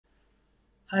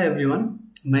Hi everyone,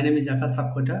 my name is Akash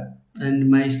Sapkota and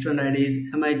my student ID is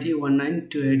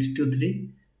MIT192823.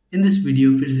 In this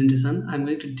video presentation, I'm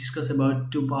going to discuss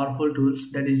about two powerful tools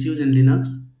that is used in Linux.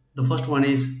 The first one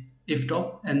is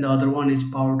Iftop and the other one is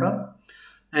PowerTop.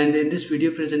 And in this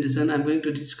video presentation, I'm going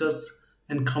to discuss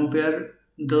and compare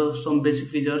some basic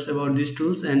features about these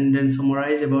tools and then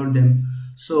summarize about them.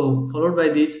 So followed by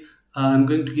this, I'm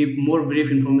going to give more brief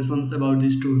information about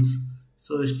these tools.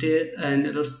 So stay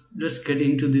and let's get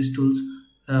into these tools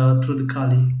through the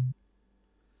Kali.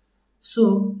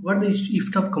 So what the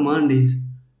Iftop command is?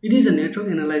 It is a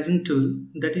network analyzing tool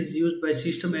that is used by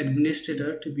system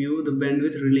administrator to view the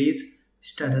bandwidth release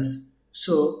status.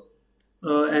 So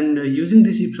using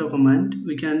this Iftop command,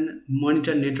 we can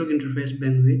monitor network interface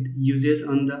bandwidth usage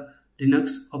on the Linux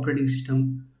operating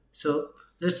system. So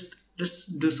let's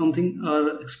do something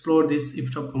or explore this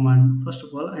Iftop command. First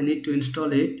of all, I need to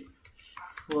install it.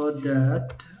 For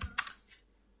that,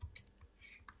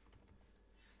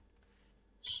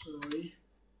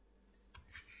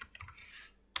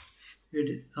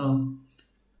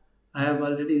 I have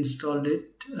already installed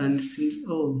it and it's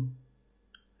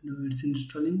it's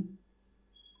installing.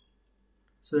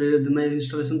 So my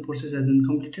installation process has been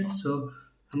completed. So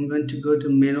I'm going to go to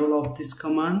manual of this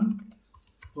command.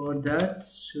 For that,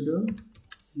 sudo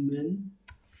man.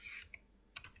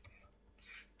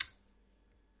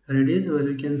 There it is, where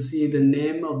you can see the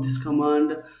name of this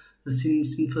command, the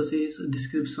synthesis,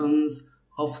 descriptions,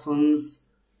 options,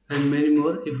 and many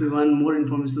more. If we want more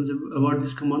information about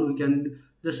this command, we can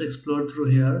just explore through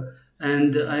here.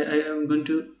 And I am going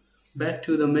to back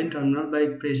to the main terminal by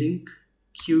pressing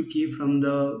Q key from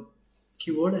the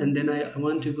keyboard, and then I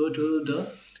want to go to the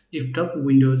Iftop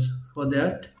windows. For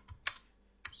that,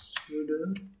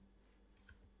 sudo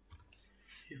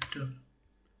Iftop.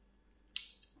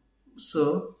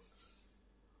 So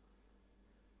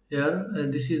here,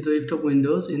 this is the Iftop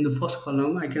windows. In the first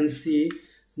column, I can see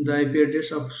the IP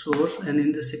address of source, and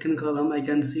in the second column, I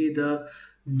can see the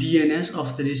DNS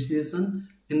of the destination.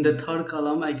 In the third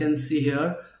column, I can see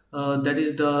here that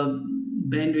is the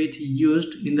bandwidth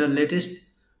used in the latest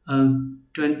 2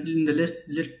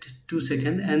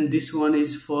 seconds, and this one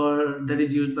is that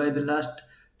is used by the last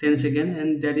 10 seconds,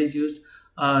 and that is used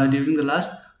during the last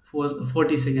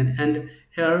 40 seconds. And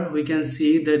here we can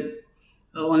see that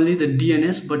only the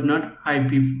DNS but not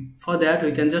IP. For that,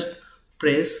 we can just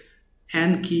press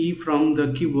N key from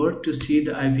the keyboard to see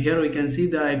the IP. Here we can see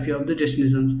the IP of the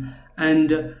destinations,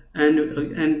 and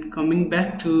coming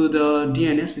back to the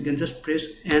DNS, we can just press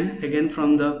N again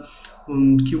from the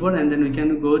keyboard, and then we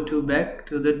can go back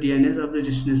to the DNS of the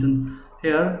destination.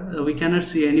 Here we cannot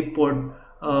see any port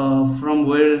from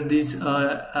where these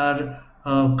are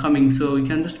coming, so we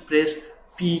can just press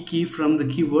P key from the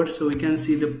keyboard, so we can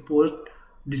see the port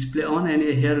display on, and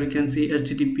here we can see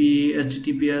HTTP,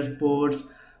 HTTPS ports.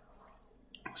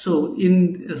 So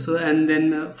and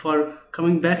then for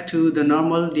coming back to the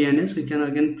normal DNS, we can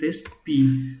again press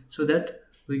P, so that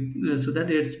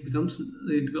it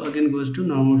again goes to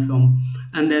normal form.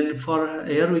 And then for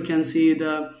here we can see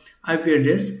the IP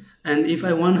address, and if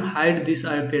I want to hide this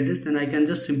IP address, then I can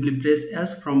just simply press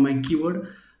S from my keyboard,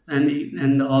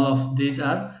 and all of these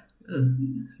are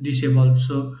disabled.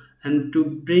 So, and to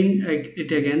bring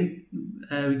it again,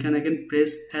 we can again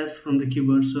press S from the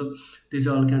keyboard, so this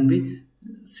all can be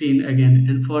seen again.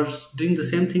 And for doing the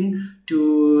same thing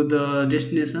to the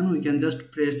destination, we can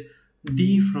just press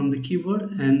D from the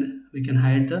keyboard, and we can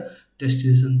hide the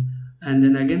destination, and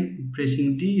then again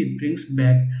pressing D, it brings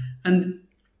back. And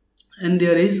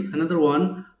there is another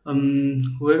one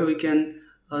where we can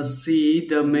see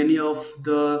the many of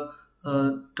the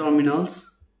terminals.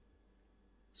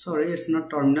 Sorry, it's not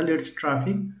terminal, it's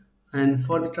traffic. And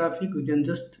for the traffic, we can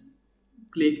just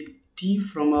click T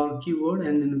from our keyboard,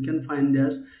 and then we can find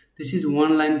this is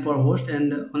one line per host,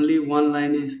 and only one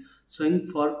line is showing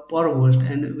for per host.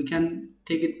 And we can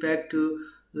take it back to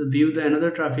view the another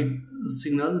traffic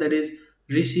signal, that is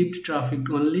received traffic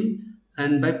only,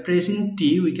 and by pressing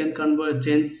T we can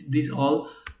change this all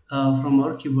from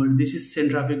our keyboard. This is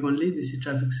send traffic only, this is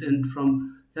traffic sent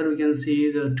from. Here we can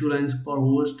see the 2 lines per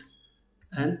host,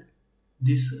 and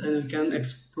this we can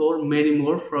explore many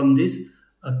more from these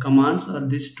commands or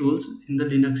these tools in the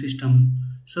Linux system.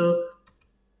 So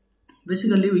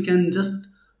basically we can just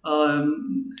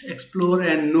explore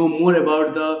and know more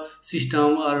about the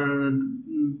system or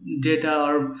data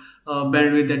or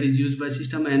bandwidth that is used by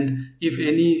system, and if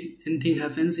anything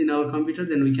happens in our computer,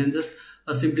 then we can just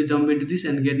simply jump into this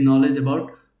and get knowledge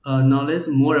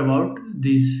more about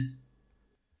this.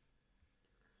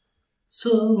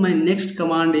 So my next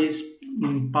command is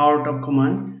PowerTop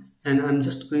command, and I'm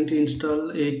just going to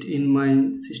install it in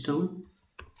my system.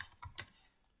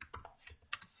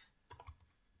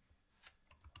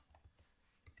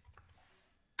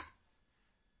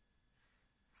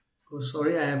 Oh,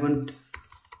 sorry, I haven't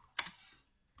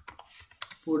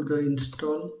put the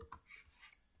install.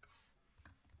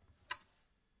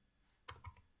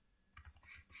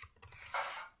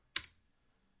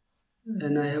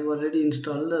 And I have already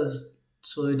installed this,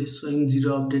 so it is showing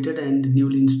 0 updated and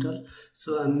newly installed.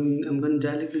 So I'm going to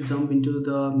directly jump into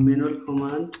the manual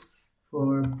command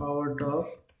for powewrtop,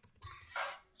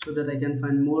 so that I can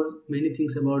find many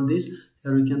things about this.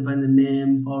 Here we can find the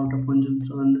name, powewrtop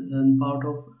consumption, and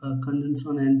powewrtop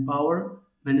consumption and power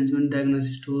management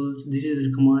diagnosis tools. This is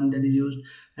the command that is used,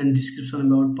 and description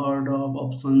about powewrtop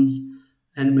options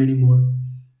and many more.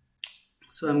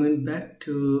 So I'm going back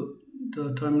to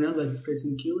the terminal by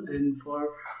pressing Q, and for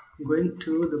going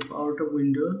to the powewrtop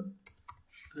window,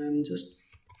 I'm just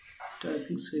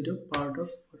typing sudo powewrtop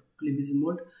for previous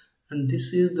mode, and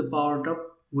this is the powewrtop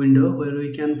window where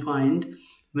we can find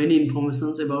many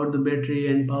informations about the battery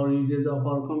and power usage of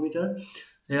our computer.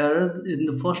 Here in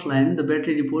the first line, the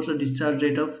battery reports a discharge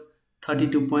rate of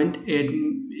 32.8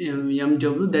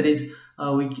 mW. That is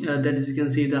you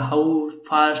can see the how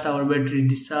fast our battery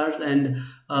discharge, and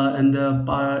the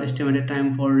power estimated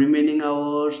time for remaining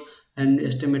hours, and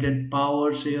estimated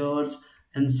power shares,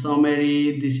 and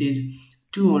summary. This is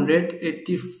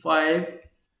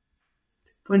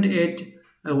 285.28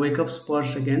 wake-ups per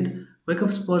second.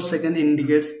 Wake-ups per second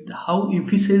indicates how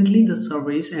efficiently the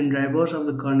service and drivers of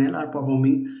the kernel are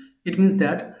performing. It means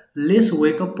that less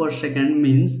wake-up per second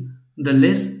means the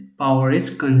less power is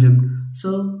consumed.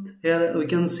 So here we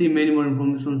can see many more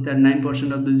information, that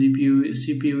 9% of the CPU is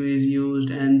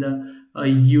used, and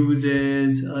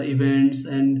uses, events,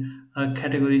 and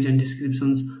categories and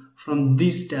descriptions from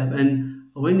this tab. And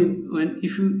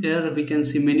if you here we can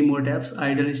see many more tabs: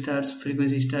 idle stats,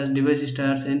 frequency stats, device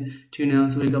stats, and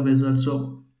tunnels, wake up as well.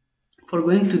 So for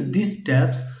going to these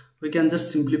tabs, we can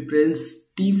just simply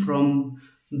press T from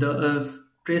the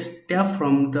press tab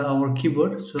from our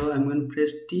keyboard. So I'm going to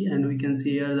press T, and we can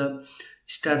see here the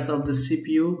stats of the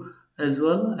CPU as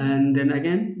well, and then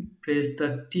again press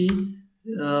the T,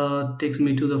 takes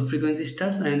me to the frequency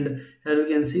stats, and here we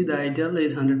can see the idle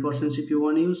is 100%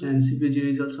 CPU1 use, and CPU0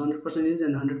 is also 100% use,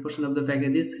 and 100% of the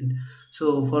package is sent.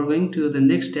 So for going to the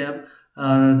next tab,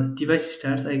 device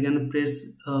stats, I can press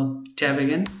tab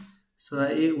again. So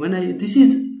this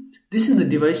is the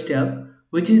device tab,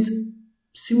 which is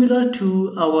similar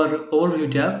to our overview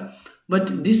tab,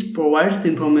 but this provides the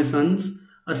informations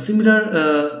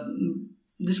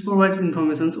this provides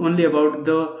informations only about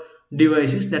the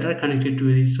devices that are connected to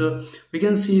it. So we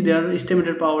can see their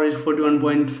estimated power is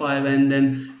 41.5, and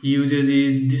then usage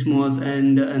is this much,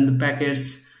 and the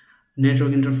packets,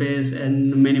 network interface,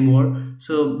 and many more.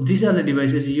 So these are the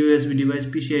devices: USB device,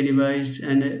 PCI device,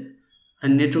 and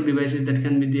network devices that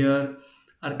can be there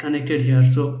are connected here.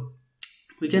 So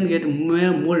we can get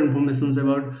more information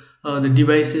about the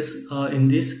devices in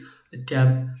this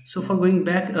tab. So for going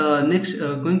back,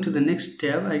 going to the next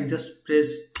tab, I just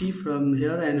press T from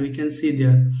here, and we can see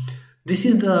there. This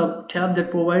is the tab that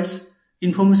provides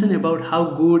information about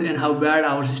how good and how bad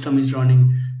our system is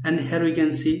running. And here we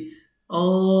can see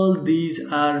all these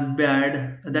are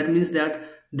bad. That means that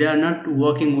they are not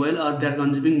working well, or they are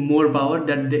consuming more power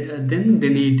than they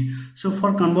need. So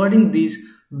for converting these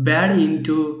bad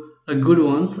into good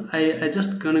ones, I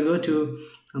just gonna go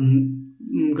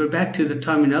back to the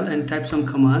terminal and type some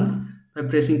commands by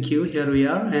pressing Q. Here we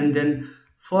are, and then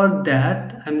for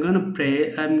that I'm gonna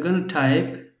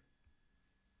type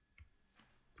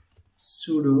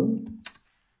sudo,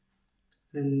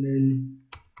 and then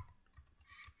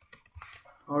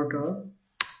powewrtop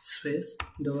space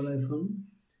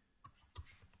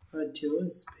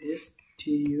space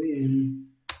TUN.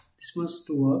 This must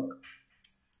work,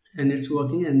 and it's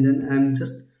working. And then I'm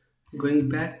just going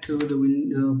back to the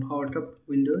powewrtop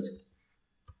windows.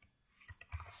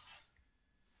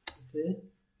 Okay,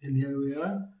 and here we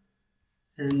are,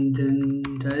 and then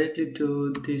directly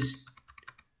to these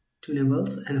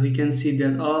tunables, and we can see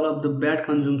that all of the bad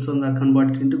consumptions are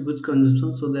converted into good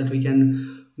consumption, so that we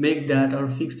can make that or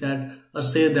fix that, or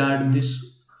say that this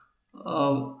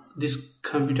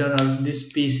computer or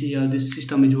this PC or this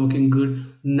system is working good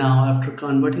now after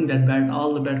converting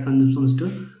all the bad consumptions to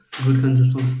good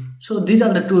consumptions. So these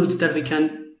are the tools that we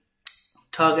can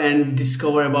talk and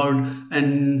discover about,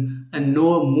 and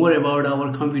know more about our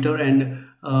computer and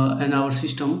our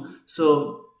system.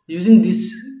 So using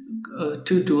these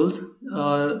two tools,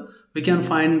 we can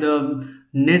find the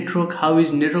network, how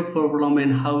is network problem,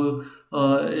 and how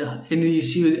any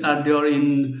issue are there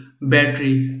in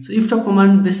battery. So Iftop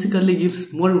command basically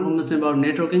gives more information about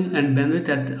networking and bandwidth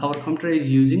that our computer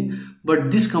is using, but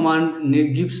this command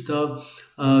gives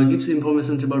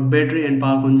information about battery and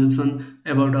power consumption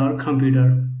about our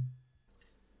computer.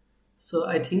 So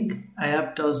I think I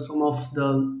have touched some of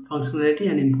the functionality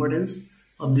and importance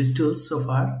of these tools so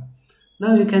far.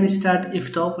 Now you can start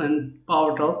Iftop and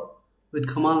PowerTop with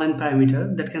command line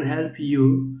parameter that can help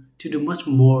you to do much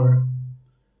more.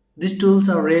 These tools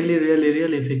are really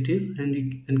effective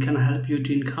and can help you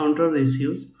to encounter the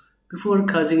issues before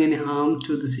causing any harm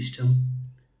to the system.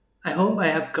 I hope I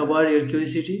have covered your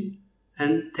curiosity,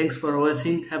 and thanks for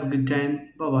watching. Have a good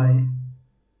time. Bye bye.